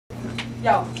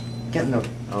Yo. Get in the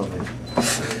elevator.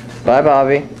 Bye,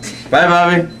 Bobby. Bye,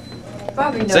 Bobby.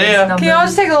 Bobby knows See ya. Can y'all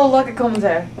just take a little look at Coleman's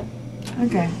hair?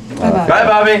 Okay. Bye,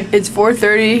 Bobby. It's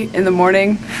 4:30 in the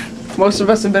morning. Most of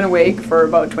us have been awake for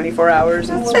about 24 hours.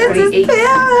 It's 28.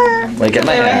 Wait, get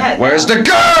my hat. Where's the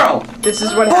girl? This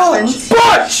is what happens.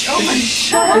 Butch! Oh my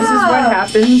This is what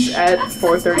happens at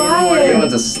 4:30 in the morning.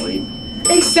 Everyone's asleep.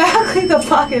 Exactly the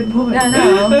fucking point. I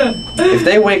know. If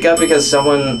they wake up because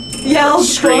someone Yell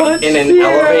screamed in an yeah.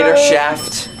 elevator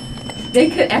shaft, They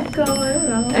could echo. I don't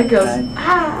know. It goes.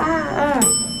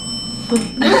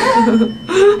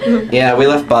 yeah, we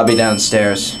left Bobby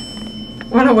downstairs.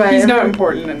 Went away. He's not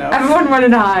important enough. Everyone went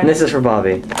and hide. And this is for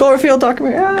Bobby. Cloverfield, talk to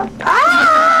me.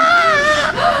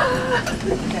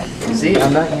 See,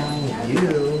 I'm not yelling at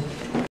you.